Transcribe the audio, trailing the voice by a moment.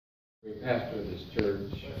Great pastor of this church,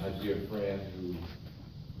 my dear friend who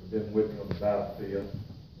has been with me on the battlefield.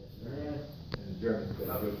 And the journey's been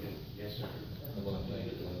good. Yes, sir. I want to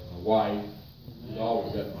thank my wife, who's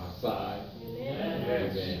always at my side.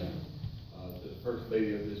 Amen. To the first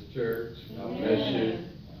lady of this church, God bless you.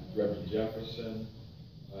 Reverend Jefferson.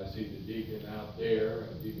 I see the deacon out there,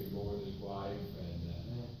 Deacon Moore and his wife, and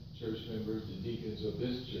church members, the deacons of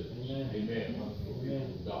this church. Amen. Wonderful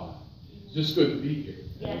people of God. It's just good to be here.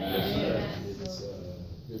 Yes, sir. It's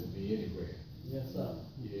good to be anywhere. Yes, sir.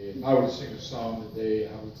 Yeah, if I were to sing a song today, I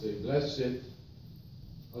would say, blessed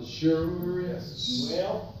assurance.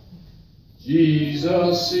 Well,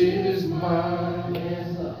 Jesus is mine.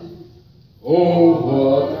 yes, sir. Oh,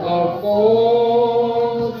 what a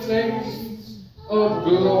foretaste of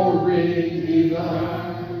glory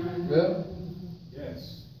divine. Well, Yes.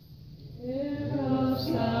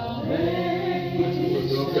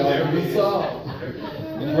 we'll got the song.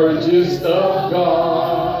 Purchased of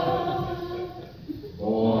God,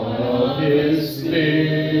 born of His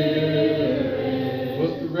Spirit.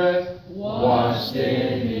 What's the rest? Washed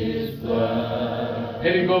in His blood.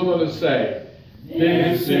 And he goes on to say,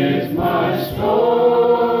 this is my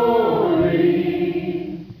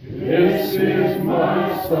story. This is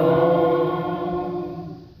my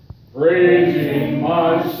song, praising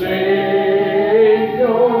my Savior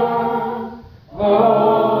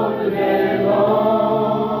all the day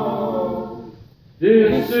long.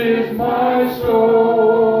 This is my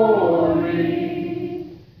story.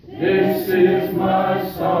 This is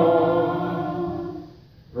my song,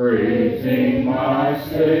 praising my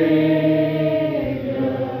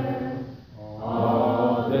Savior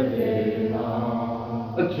all the day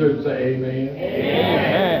long. The church say amen.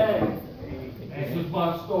 Amen. This is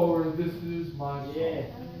my story. This is my song. Yeah.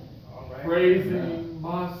 All right. Praising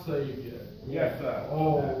my Savior Yes, sir.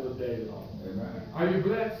 all the day long. Amen. Are you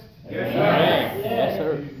blessed? Yes, Yes, Do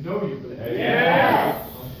sir. you know you're blessed? Yes.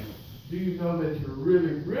 Do you know that you're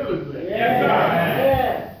really, really blessed? Yes,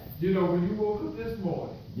 sir. You know, when you woke up this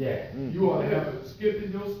morning, Yeah. you ought to have a skip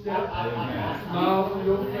in your step, Amen. smile on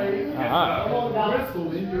your face, Uh-huh. and a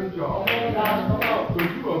whistle in your jaw.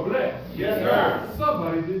 Because you are blessed. Yes, sir.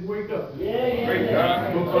 Somebody didn't wake up this Yeah, morning. yeah, Praise yeah.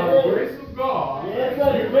 God. But by the grace of God, Yes,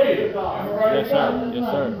 sir. you live. God. Right? Yes, sir. Yes,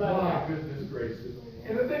 sir. My goodness gracious.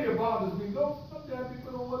 And the thing about it is, we know sometimes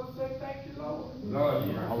people don't want to say thank you, Lord. Lord,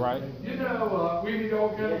 yes. All right. You know, we need all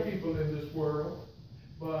kind of people in this world.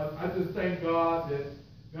 But I just thank God that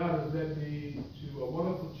God has led me to a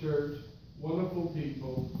wonderful church, wonderful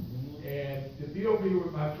people, and to be over here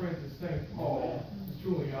with my friends at St. Paul is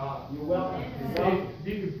truly an honor. You're welcome.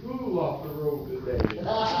 Deacon Poole off the road today.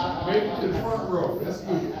 Maybe to the front row. That's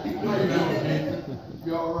good. How you doing, Deacon?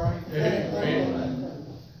 You all right? Amen.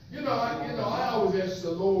 You know, I always ask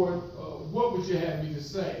the Lord, what would you have me to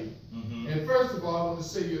say? And first of all, I want to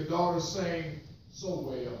say your daughter sang so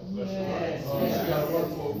well. Yes. She got a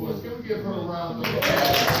wonderful voice. Can we give her a round of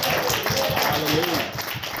applause?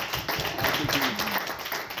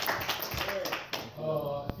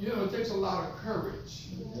 You know, it takes a lot of courage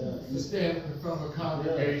to stand in front of a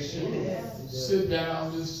congregation, sit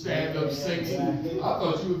down, and stand up singing. I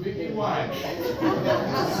thought you were Vicky White.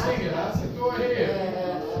 Singing. I said, go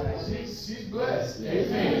ahead. She's blessed.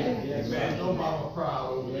 Amen. I know Mama proud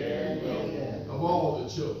over there of all the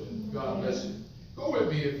children. God bless you. Go with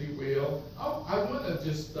me, if you will. I want to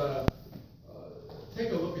just take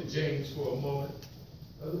a look at James for a moment.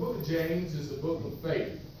 The book of James is a book of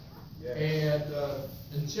faith. And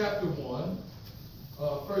in chapter 1,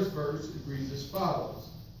 first verse, it reads as follows.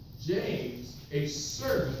 James, a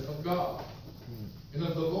servant of God and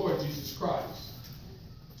of the Lord Jesus Christ,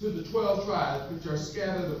 to the 12 tribes which are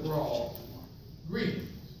scattered abroad, greetings.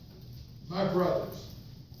 My brothers,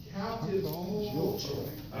 count it all joy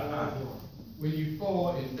when you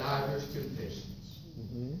fall in divers temptations,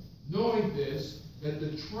 knowing this, that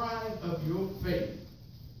the trying of your faith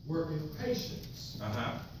worketh patience.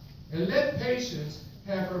 And let patience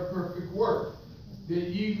have her perfect work, that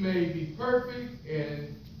ye may be perfect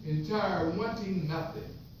and entire, wanting nothing.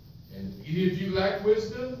 And if you lack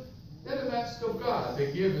wisdom, let him ask of God,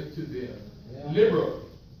 that giveth to them liberally,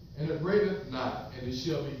 and upbraideth not, and it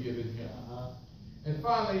shall be given him. And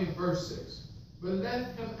finally, in verse 6, but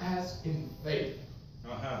let him ask in faith,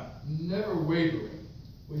 never wavering.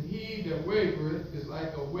 For he that wavereth is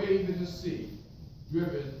like a wave in the sea,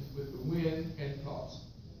 driven with the wind and tossed.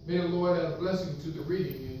 May the Lord add a blessing to the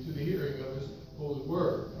reading and to the hearing of his holy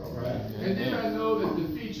word. All right. And then I know that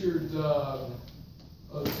the featured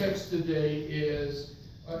text today is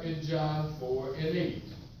in John 4 and 8.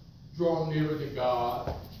 Draw nearer to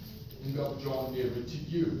God, and God draw nearer to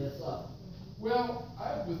you. Yes, sir. Well,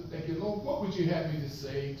 I was thinking, Lord, what would you have me to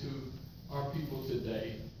say to our people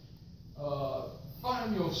today?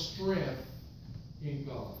 Find your strength in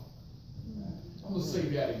God. I'm going to say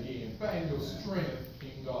that again. Find your strength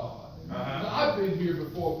in God. Now, I've been here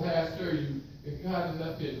before, Pastor. You've been kind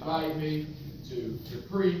enough to invite me to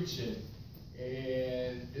preach,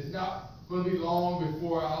 and it's not going to be long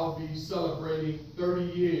before I'll be celebrating 30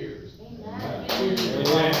 years. Amen.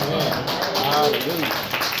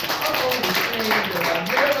 I understand that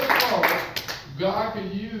I never thought God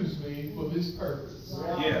could use me for this purpose.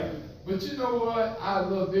 Yeah. But you know what? I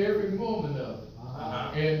loved every moment of it.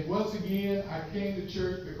 And once again, I came to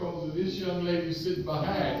church because of this young lady sitting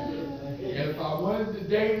behind me. And if I wanted to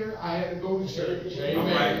date her, I had to go to church.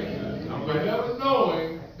 Amen. But never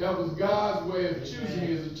knowing that was God's way of choosing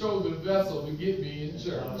me as a chosen vessel to get me in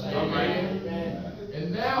church. Amen.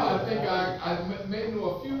 And now I think I may know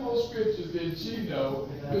a few more scriptures than she know,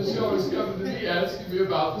 because she always comes to me asking me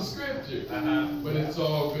about the scripture. But it's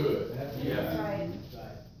all good. Yeah.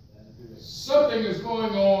 Something is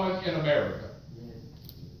going on in America.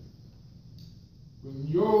 When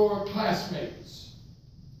your classmates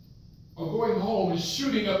are going home and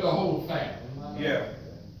shooting up the whole family. Yeah.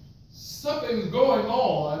 Something's going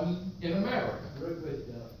on in America.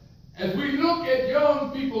 As we look at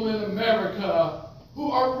young people in America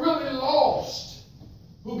who are really lost,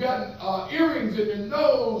 who got earrings in their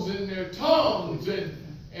nose and their tongues and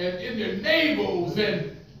in their navels,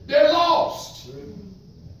 and they're lost.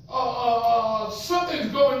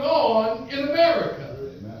 Something's going on in America.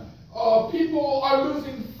 People are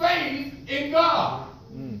losing faith in God.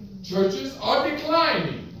 Churches are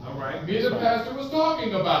declining. All right. Me and the pastor was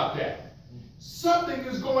talking about that. Something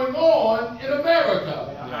is going on in America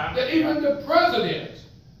that even the president,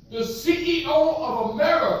 the CEO of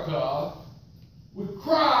America, would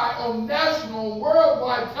cry on national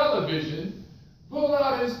worldwide television, pull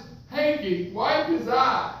out his hanky, wipe his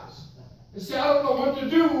eyes, and say, I don't know what to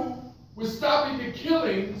do with stopping the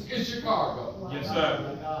killings in Chicago. Yes,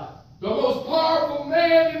 sir. The most powerful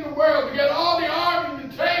man in the world. We got all the army,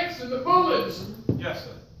 the tanks, and the bullets. Yes,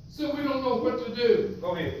 sir. So we don't know what to do.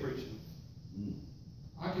 Go ahead, preacher.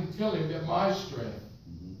 I can tell him that my strength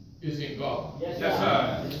is in God. Yes,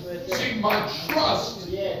 sir. See, my trust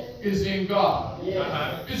is in God.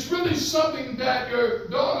 It's really something that your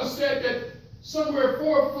daughter said that somewhere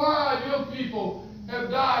 4 or 5 young people have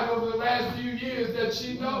died over the last few years that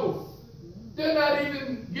she knows. They're not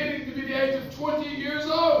even getting to be the age of 20 years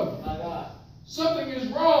old. Something is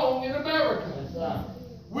wrong in America.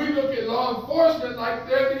 We look at law enforcement like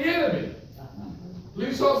they're the enemy.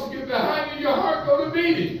 Police officer get behind you, your heart go to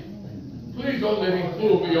beating. Please don't let him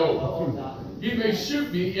pull me over. He may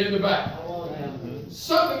shoot me in the back.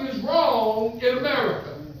 Something is wrong in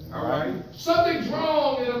America. All right. Something's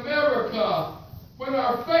wrong in America when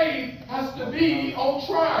our faith has to be on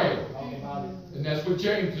trial. And that's what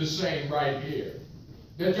James is saying right here.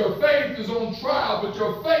 That your faith is on trial, but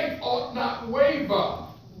your faith ought not waver.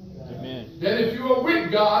 Amen. That if you are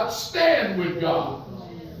with God, stand with God.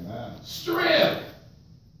 Amen. Strength.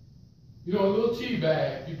 You know, a little tea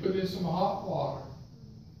bag, you put in some hot water.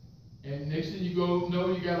 And next thing you know,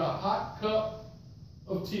 you got a hot cup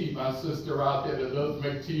of tea, my sister out there that loves to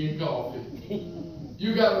make tea and coffee.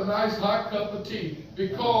 You got a nice hot cup of tea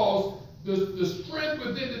because the strength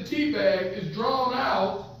within the tea bag is drawn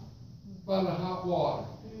out by the hot water.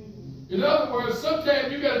 In other words,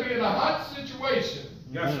 sometimes you got to be in a hot situation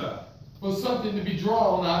Yes, sir. for something to be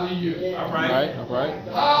drawn out of you. All right. All right.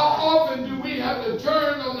 How often do we have to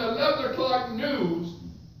turn on the 11 o'clock news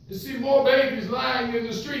to see more babies lying in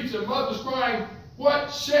the streets and mothers crying,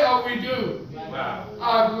 what shall we do? Wow.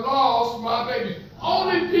 I've lost my babies.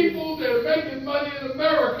 Only people that are making money in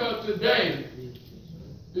America today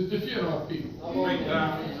is the funeral people. Great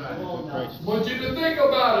God. I want you to think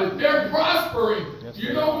about it. They're prospering. Yes, You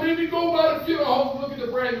sir. don't need to go by the funeral home and look at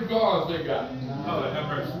the brand new cars they got. Lord have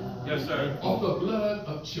mercy. Yes, sir. Of the blood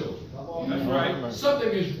of children. That's right. Something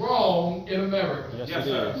is wrong in America. Yes, Yes, it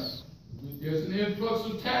sir. is. There's an influx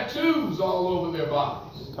of tattoos all over their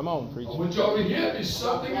bodies. Come on, I preacher. want y'all to hear me.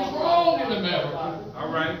 Something is wrong in America. All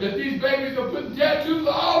right. That these babies are putting tattoos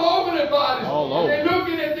all over their bodies. All and over. they're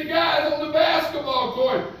looking at the guys on the basketball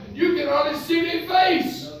court. You can hardly see their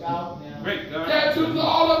face. Great God. Tattoos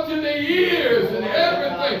all up to their ears and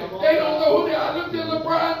everything. They don't know who they are. I looked at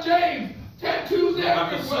LeBron James. Tattoos Like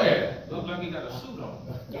a everywhere. suit. Look like he got a suit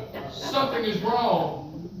on. Something is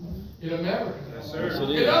wrong in America. Yes, Yes, sir. it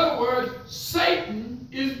In is. other words, Satan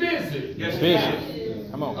is busy. Yes, it is. Busy.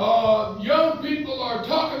 Come on. Young people are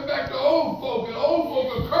talking back to old folk, and old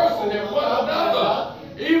folk are cursing at one another.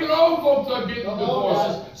 Even old folks are getting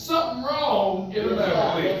divorces. Something wrong in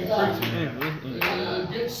America.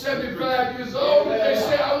 Get 75 years old and they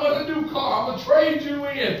say, I want a new car. I'm going to trade you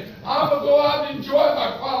in. I'm going to go out and enjoy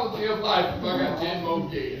my quality of life if I got 10 more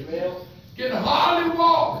years. Can hardly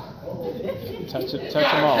walk. Touch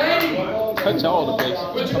them all. Touch all the bases.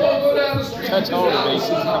 But you won't go down the street. Touch all the bases.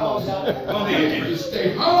 Come on. Go ahead. Just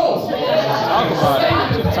stay home. Talk about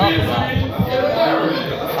it. Just talk about it.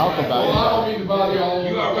 Talk Well, about I don't mean to bother y'all.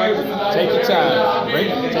 You all right? Take your time. Take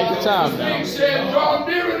your time now. He said, draw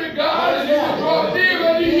nearer to God and He will draw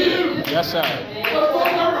nearer to you. it. Yes, sir. But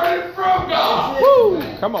folks are running from God. Woo!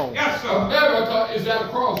 Come on. Yes, sir. America is at a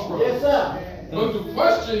crossroads. Yes, sir. But the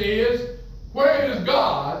question is, where is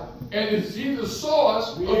God? And is He the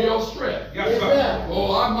source of your strength? Yes, sir.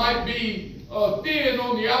 Oh, I might be thin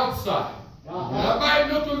on the outside. I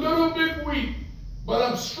might look a little bit weak, but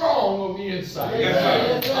I'm strong on the inside.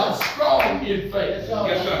 Yes, sir. I'm strong in faith.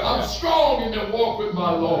 Yes, sir. I'm strong in the walk with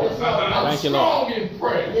my Lord. I'm Thank you, Lord. strong in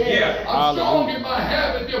prayer. Yeah. I'm strong in my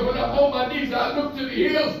habit that when I'm on my knees, I look to the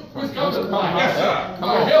hills, which comes from my Yes, sir. help.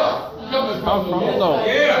 My help coming Come from from the the Lord. Lord.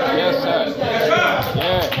 Yeah. Yes, sir. Yes, sir.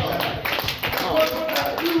 Yeah. What would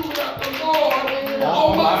I do without the Lord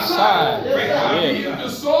on my side? Yes, sir. He is the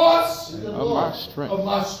source Of my strength. of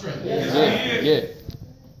my strength. Yeah. Yeah.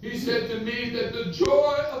 He said to me that the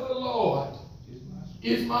joy of the Lord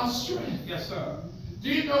is my strength. Yes, sir. Do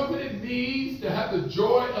you know what it means to have the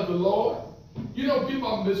joy of the Lord? You know, people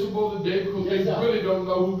are miserable today because they really don't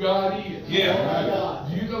know who God is. Yeah.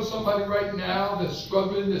 Do you know somebody right now that's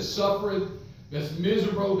struggling, that's suffering, that's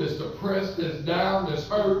miserable, that's depressed, that's down, that's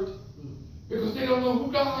hurt? Because they don't know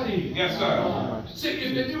who God is. Yes, sir. See,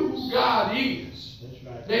 if they knew who God is,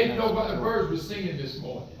 they'd know why the birds were singing this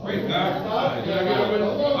morning. Praise God. Can I get a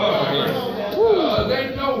witness?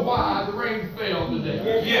 They know why the rain fell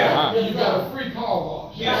today. Yeah. You got a free car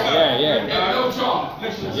wash. Yes, sir. Yeah. And no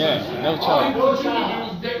charge. Yeah. No All he charge. wants you to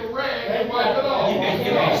do is take a rag and wipe it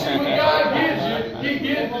off. See, when God gives you, He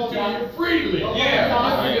gives it to you freely. Yeah.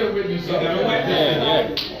 Let me get a witness of it.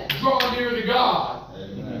 Yeah. Draw near to God,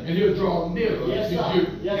 and He'll draw nearer to you.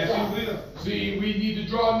 Yes, He will. See, we need to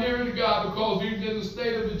draw nearer to God because even in the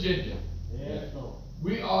state of Virginia,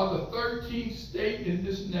 we are the 13th state in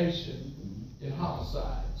this nation in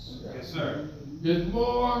homicides. Yes, sir. There's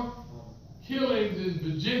more killings in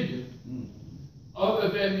Virginia, other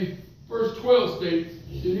than the first 12 states,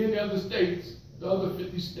 than any other states, the other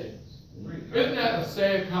 50 states. Isn't that a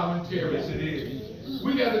sad commentary? Yes, it is.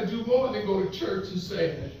 We got to do more than go to church and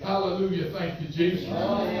say, hallelujah, thank you, Jesus.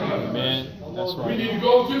 Amen. That's We right. need to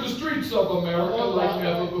go to the streets of America like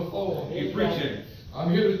never before. You preach it.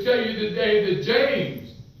 I'm here to tell you today that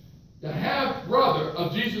James, the half-brother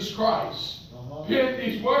of Jesus Christ, penned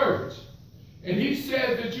these words. And he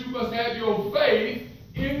said that you must have your faith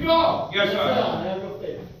in God. Yes, sir.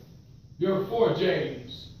 There are 4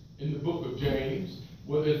 James in the book of James.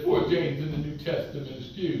 Well, there's 4 James in the New Testament,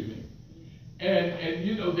 excuse me. And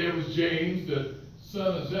you know, there was James, the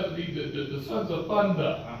son of Zebedee, the sons of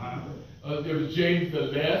thunder. There was James the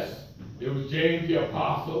Less. There was James the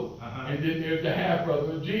Apostle. And then there's the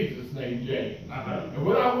half-brother of Jesus named James. And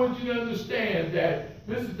what I want you to understand that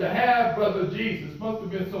this is the half-brother of Jesus. Must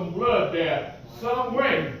have been some blood there, some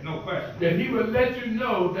way. No question. That he would let you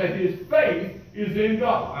know that his faith is in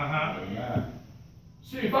God.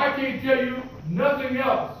 See, if I can't tell you nothing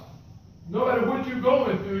else, no matter what you're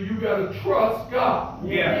going through, you got to trust God.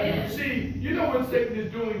 Yeah. See, you know what Satan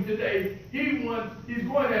is doing today? He's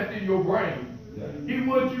going after your brain. He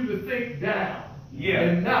wants you to think down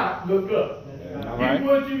and not look up. Right. He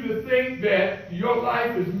wants you to think that your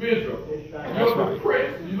life is miserable. You're right.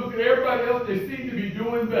 depressed. You look at everybody else, they seem to be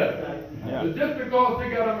doing better. Yeah. But just because they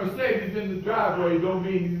got a Mercedes in the driveway don't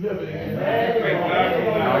mean he's living in it. Praise God.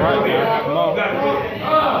 All right, man. Come on.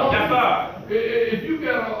 Yes, sir. If you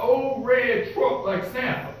got an old red truck like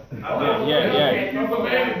Santa, Yeah. you from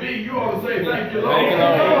A to B, you ought to say thank you, Lord. Thank you,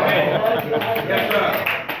 Lord. Yes, sir.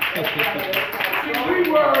 See,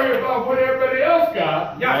 we worry about what everybody else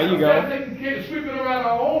got. There you go. Instead of taking care of sweeping around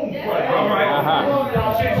our own place. All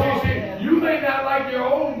right. See, you may not like your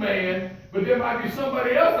old man, but there might be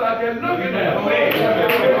somebody else out there looking at him.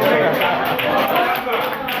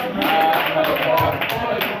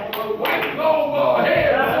 White gold ball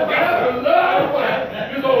head. That's the love white.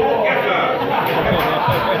 This old boy.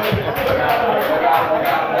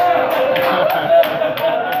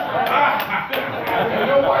 And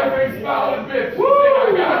your wife ain't smiling a bit. She think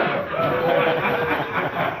I got it.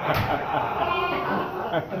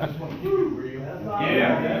 I just want to keep it real. Yeah.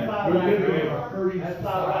 Yeah. We're living in a hurting That's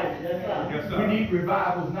all right. society. That's right. Yes, We sir. need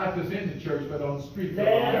revivals not just in the church, but on the streets of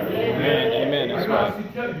Amen. America. Amen. I That's got right.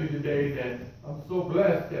 to tell you today that I'm so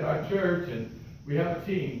blessed at our church, and we have a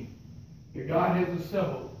team that God has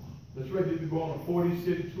assembled that's ready to go on a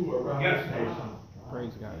 40-city tour around Yes. this nation.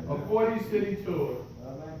 Praise God. A 40-city tour.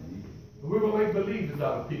 And we're going to make believers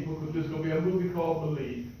out of people because there's going to be a movie called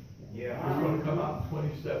Believe. Yeah. It's going to come out in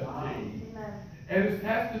 2017. And it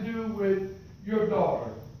has to do with your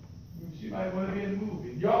daughter. She might want to be in the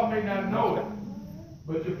movie. Y'all may not know it,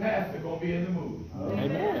 but your pastor going to be in the movie.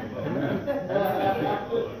 Amen. Amen.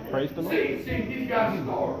 Praise the Lord. See, he's got a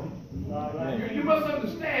story. You must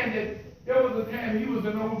understand that there was a time he was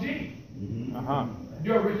an OG. Uh-huh.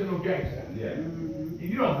 Your original gangster. Yeah.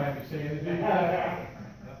 You don't have to say anything.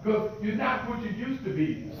 Because you're not what you used to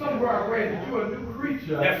be. Somewhere I read that you're a new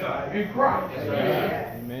creature Yes, sir. in Christ.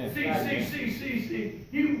 Amen. See.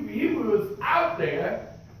 He was out there,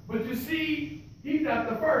 but you see, he's not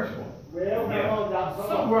the first one. Well, come on, Doc.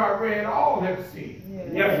 Somewhere I read all have seen.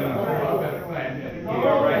 Yes, Oh, sir. I better find that again.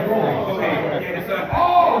 All right. Go ahead. Yes, sir.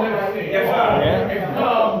 All have seen. Yes, sir. And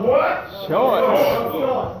come what? Short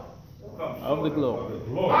of the glory.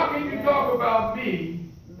 How can you talk about me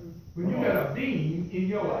when you got a beam in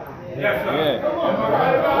your eye? Yes, sir. Yeah. Am I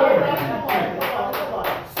right about it?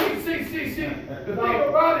 See. The thing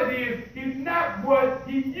about it is, he's not what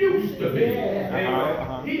he used to be.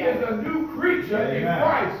 Uh-huh. He is a new creature in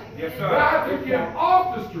Christ. Yes, sir. God took him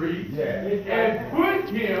off the streets and put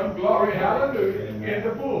him, glory, hallelujah, in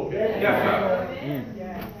the pulpit. Yes, sir.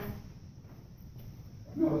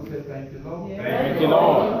 You ought to say thank you, Lord. Thank you,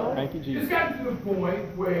 Lord. Thank you, It's Jesus. gotten to the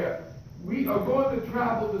point where we are going to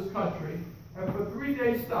travel this country, and for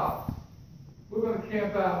 3-day stops, we're going to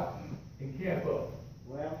camp out and camp up.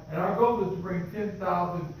 And our goal is to bring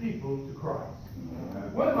 10,000 people to Christ.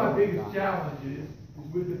 One of my biggest challenges is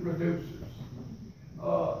with the producers.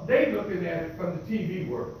 They looking at it from the TV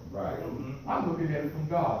world. Right. I'm looking at it from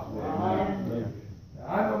God's world.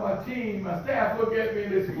 I know my team, my staff look at me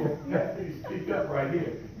and they say, well, you speak up right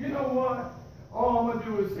here. You know what? All I'm going to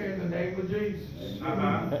do is say in the name of Jesus.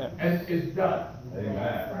 And it's done.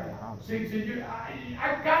 Amen. See,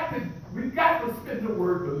 we got to spend the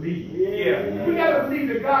word believe. Yeah. We got to believe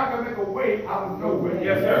that God can make a way out of nowhere.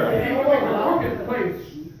 Yes, sir. He can make a crooked place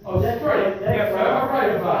straight. Yes, sir. Am I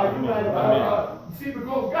right about it? You're right about See,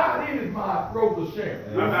 because God is my Rosa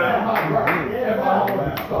Sharon. Uh-huh. And my rock. And my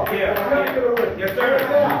only star. Yeah. Yes, sir.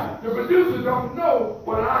 The producers don't know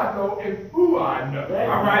what I know and who I know.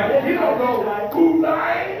 All right. He don't know who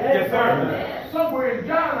I am. Yes, sir. Somewhere in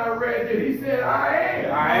John I read that he said, I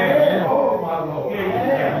am. I am. Oh, my Lord.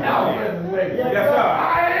 Yeah. Alpha and Omega. Yes, sir.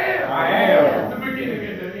 I am. I am. The beginning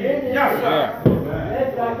and the end. Yes, sir.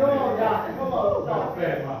 Let's go. Come on, Doc. Come on, I Doc.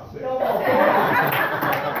 fed myself. Come on.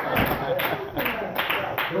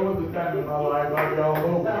 There was a time in my life I'd be all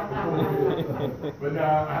over. But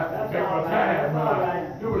now I have to take my time. I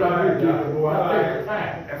do what I do, boy. I take my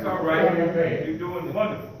time. That's all right. Amen. You're doing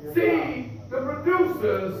wonderful. See, the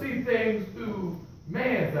producers see things through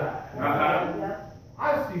man's eyes. Uh-huh. I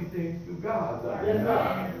see things through God's eyes. Yes,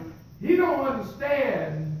 sir. He don't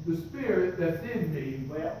understand the spirit that's in me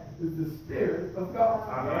Well. is the spirit of God.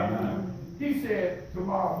 Uh-huh. He said,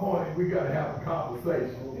 tomorrow morning we got to have a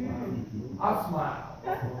conversation. I smiled.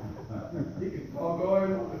 He can talk all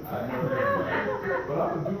he wants, but I'm going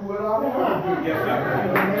to do what I want to do. Yes, sir.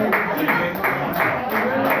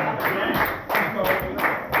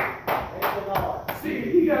 See,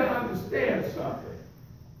 you got to understand something.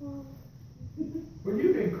 When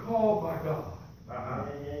you've been called by God, Uh-huh.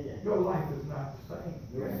 your life is not the same.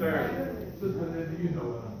 Yes, sir. Sister Linda, you know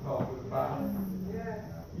what I'm talking about.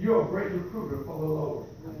 You're a great recruiter for the Lord.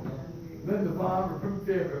 Linda Vaughn recruits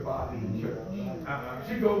everybody in the church. Uh-huh.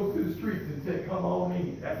 She goes to the streets and says, come on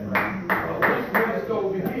in. That's right. This minister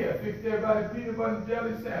over here fixed everybody peanut butter and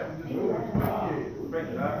jelly sandwiches for 20 years. Break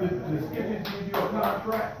it up. Did Skippies give you a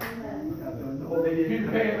contract? No, they Peter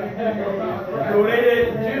Pan didn't give you a contract? No, they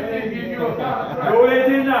didn't. Jim didn't give you a contract? No, they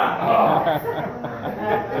did not.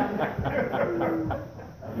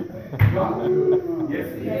 God's good. Yes,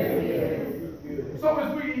 he is. So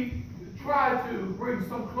as we try to bring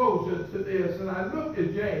some closure to this, and I looked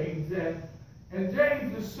at James, and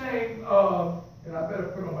James is saying, and I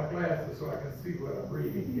better put on my glasses so I can see what I'm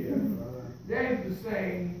reading here. James is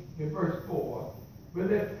saying in verse 4, but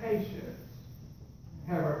let patience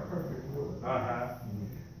have a perfect work. Uh-huh.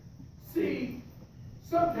 See,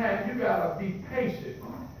 sometimes you gotta be patient,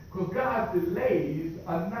 because God's delays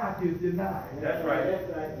are not his denial. That's right.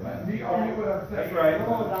 Do you hear what I'm saying? That's right.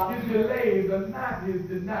 His delays are not his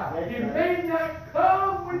denial. It may not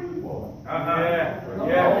come when you want. Uh-huh.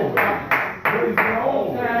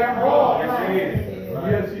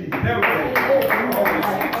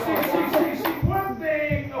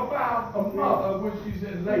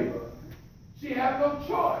 no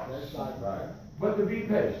choice Right. but to be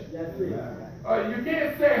patient. That's it. You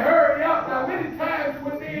can't say hurry up. Now many times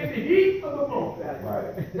when they're in the heat of the moment,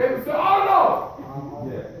 Right. they would say, oh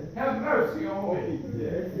Lord, Yeah. have mercy on me.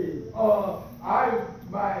 Yeah.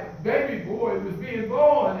 My baby boy was being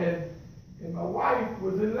born and my wife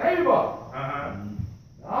was in labor.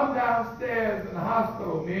 I'm downstairs in the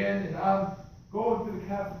hospital, man, and I'm going to the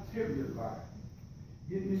cafeteria line,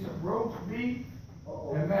 getting me some roast beef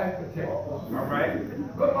and mashed potatoes. All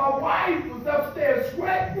right. But my wife was upstairs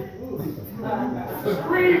sweating,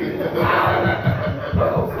 screaming.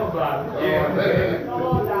 Hello, somebody. Yeah. Come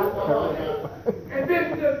on, Doc. Come on. And then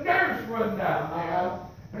the nurse run down there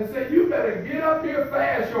and said, you better get up here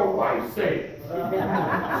fast, your wife said. She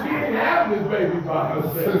ain't having this baby by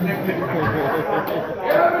herself.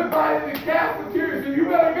 Everybody in the cafeteria said, you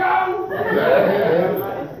better go.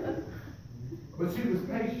 But she was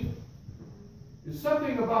patient. There's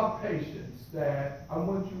something about patience that I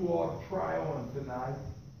want you all to try on tonight.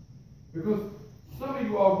 Because some of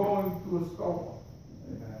you are going through a storm.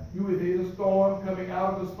 You either in a storm, coming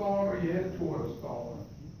out of the storm, or you're headed toward a storm.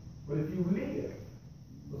 But if you live,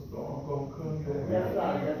 the storm gonna come your way. Yes, sir.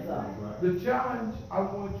 Yes, sir. The challenge I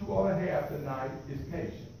want you all to have tonight is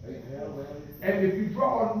patience. And if you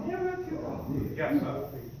draw nearer to God, Yes, sir.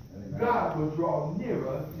 God will draw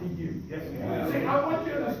nearer to you. Yes, See, I want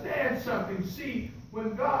you to understand something. See,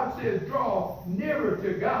 when God says draw nearer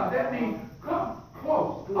to God, that means come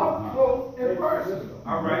close, up close and personal.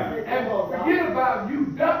 All right. And forget about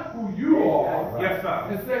you, that's who you are. Yes, sir.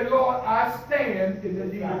 And say, Lord, I stand in the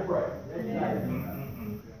need of prayer.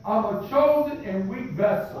 I'm a chosen and weak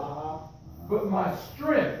vessel, but my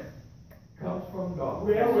strength comes from God.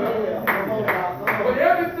 Come on, Doc. When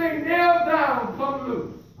everything nailed down, come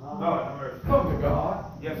loose. Lord, have mercy. Come to God.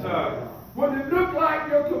 Yes, sir. When it look like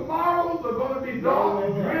your tomorrows are going to be dark,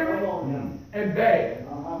 dreary, and bad,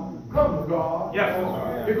 come to God. Yes,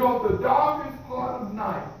 sir. Because the darkest part of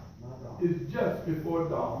night is just before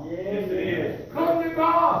dawn. Yes, it is. Come to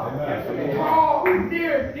God. Yes, it is. Draw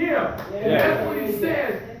near Him. And that's what He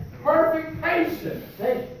says. Perfect patience.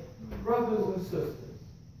 Brothers and sisters,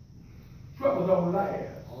 trouble don't last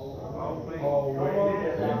always.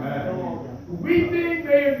 Weeping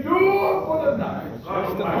may endure for the night.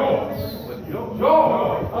 Joy.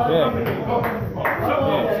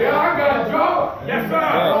 Yeah, I got joy. Yes, sir.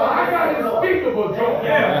 I got unspeakable joy.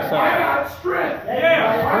 Yeah. I got strength.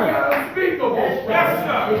 Yeah. I got unspeakable strength. Yes,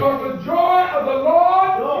 sir. Because the joy of the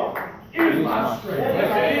Lord is my strength.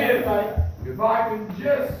 Yes, it is. If I can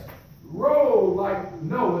just roll like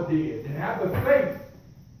Noah did and have the faith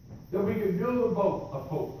that we can build a boat of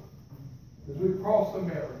hope as we cross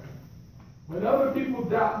America. When other people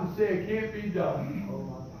doubt and say it can't be done,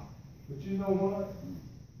 but you know what?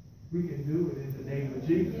 We can do it in the name of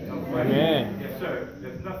Jesus. Amen. Yes, sir.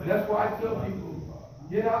 There's nothing. That's why I tell people,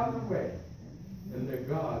 get out of the way and let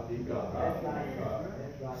God be God.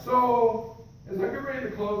 So, as I get ready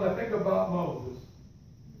to close, I think about Moses.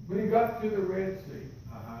 When he got to the Red Sea,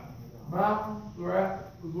 mountains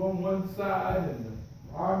was on one side and the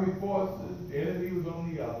army forces, the enemy was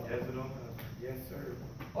on the other. Yes, sir.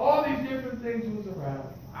 All these different things was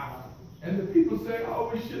around. And the people say,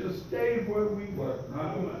 oh, we should have stayed where we were.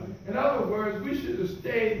 In other words, we should have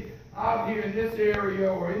stayed out here in this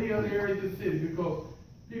area or any other area of the city because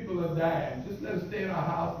people are dying. Just let us stay in our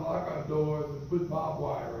house, lock our doors, and put barbed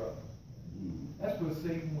wire up. That's what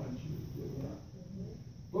Satan wants you to do.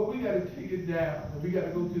 But we got to take it down. And we got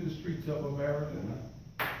to go to the streets of America.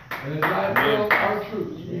 And as I tell our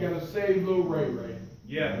troops, we got to save little Ray Ray.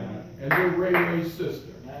 Yeah. And little Ray Ray's sister.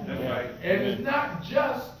 That's right. And it's not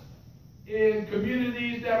just in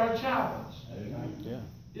communities that are challenged. Yeah.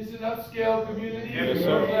 It's an upscale community. Yes,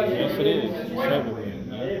 sir. Yes, it is. As It's well.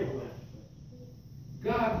 everywhere.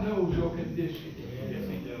 God knows your condition. Yes,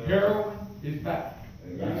 he does. Heroin is back.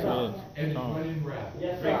 Yes, it is. And it's running rapid.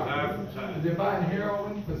 Yes, Great sir. God from China. They're buying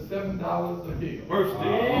heroin for $7 a pill. Worst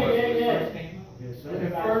thing. When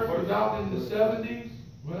it first was out in the 70s,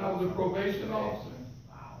 when I was a probation officer,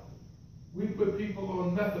 we put people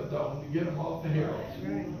on methadone to get them off the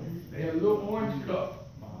heroin. They had a little orange cup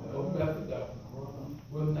of methadone.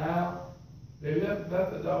 Well, now they left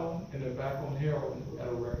methadone and they're back on heroin at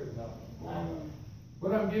a record number.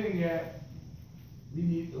 What I'm getting at, we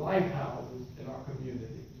need lighthouses in our community.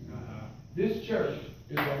 This church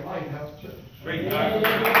is a lighthouse church. Great God.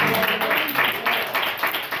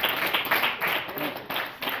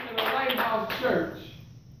 In a lighthouse church,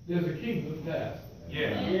 there's a kingdom pastor.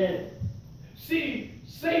 Yeah. Yes. See,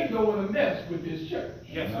 Satan don't want to mess with this church.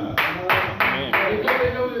 Yes, sir. Because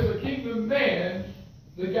they know there's a kingdom man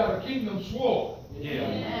that got a kingdom sword.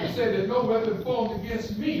 Yeah. It said that no weapon formed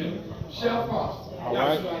against me shall prosper. All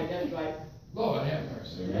right. That's right. Lord have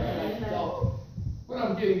mercy. What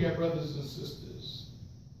I'm getting at, brothers and sisters,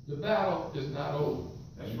 the battle is not over.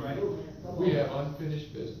 That's right. We have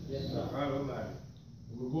unfinished business. Yes, sir.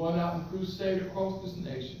 We're going out and crusade across this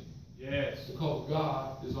nation Yes. because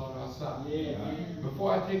God is on our side. Yeah.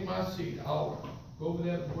 Before I take my seat, I'll go over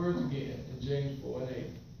that words again in James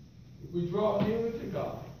 4:8. If we draw nearer to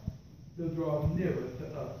God, He'll draw nearer to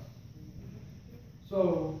us.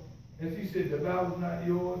 So, as he said, the battle's not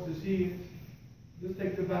yours, it's His. Let's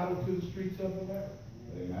take the battle to the streets of America.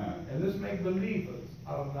 Amen. And let's make believers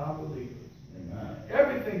out of non-believers. Amen.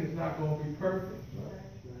 Everything is not going to be perfect,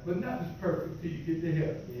 but nothing's perfect till you get to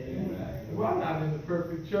heaven. Amen. Well, I'm not in the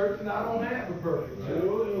perfect church, and I don't have a perfect church.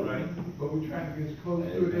 Right. But we're trying to get as close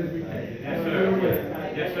to it as we can. Yes,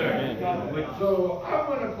 sir. Yes, sir. So I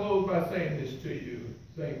want to close by saying this to you,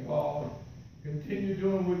 St. Paul. Continue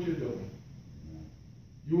doing what you're doing.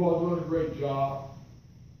 You all doing a great job.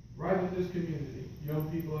 Right in this community, young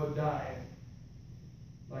people are dying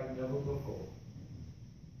like never before.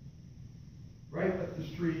 Right up the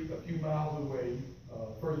street, a few miles away,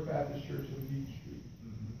 First Baptist Church on Beach Street.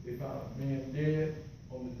 They found a man dead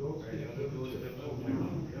on the doorstep of the church.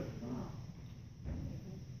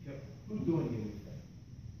 Who's doing anything?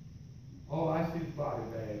 All I see is body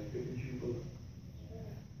bags, picking people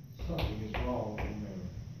up. Something is wrong in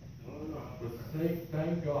America. But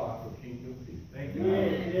thank God for kingdom peace. Thank you.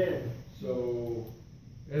 Yes. So,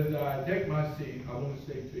 as I take my seat, I want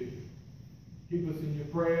to say to you, keep us in your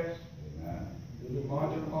prayers. Amen. As we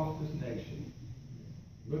march across this nation,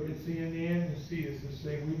 look at CNN and see us and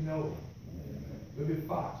say, we know. Look at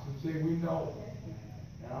Fox and say, we know.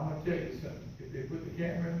 Now, I'm going to tell you something. If they put the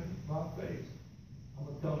camera in my face, I'm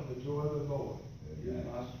going to tell them the joy of the Lord is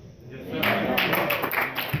my strength. Yes, sir.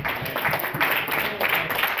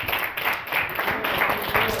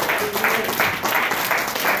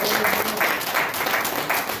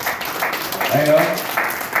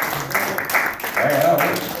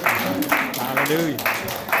 Hallelujah.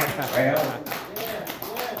 Well,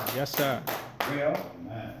 Yes, sir.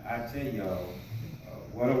 I tell y'all,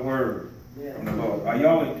 what a word from the Lord. Are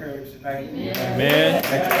y'all encouraged tonight? Amen.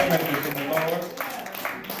 Let your strength is in the Lord.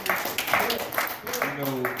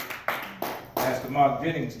 You know, Pastor Mark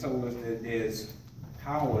Jennings told us that there's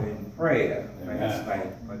power in prayer last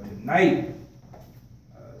night. But tonight,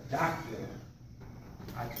 Doctor,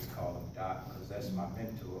 I just call him Doc because that's my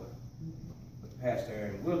mentor. But Pastor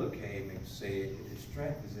Aaron Willer came and said that his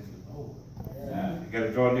strength is in the Lord. You got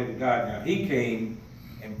to draw near to God. Now, he came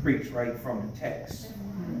and preached right from the text.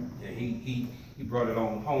 Yeah, he brought it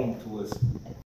on home to us